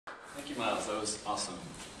you, Miles. That was awesome.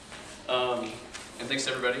 And thanks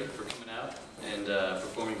to everybody for coming out and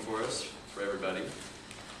performing for us, for everybody.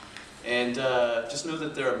 And just know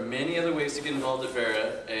that there are many other ways to get involved at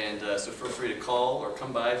Vera, and so feel free to call or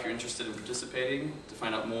come by if you're interested in participating. To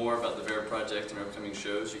find out more about the Vera Project and our upcoming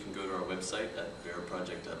shows, you can go to our website at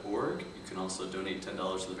veraproject.org. You can also donate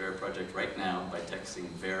 $10 to the Vera Project right now by texting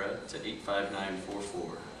Vera to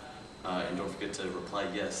 85944. And don't forget to reply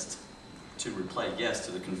yes to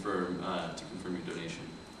confirm your donation.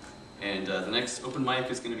 And the next open mic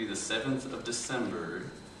is going to be the 7th of December.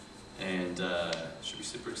 And should be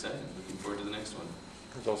super exciting. Looking forward to the next one.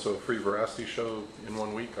 There's also a free Veracity show in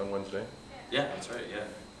 1 week on Wednesday. Yeah, that's right, yeah.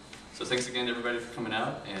 So thanks again to everybody for coming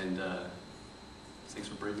out, and thanks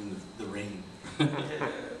for braving the rain. Yeah.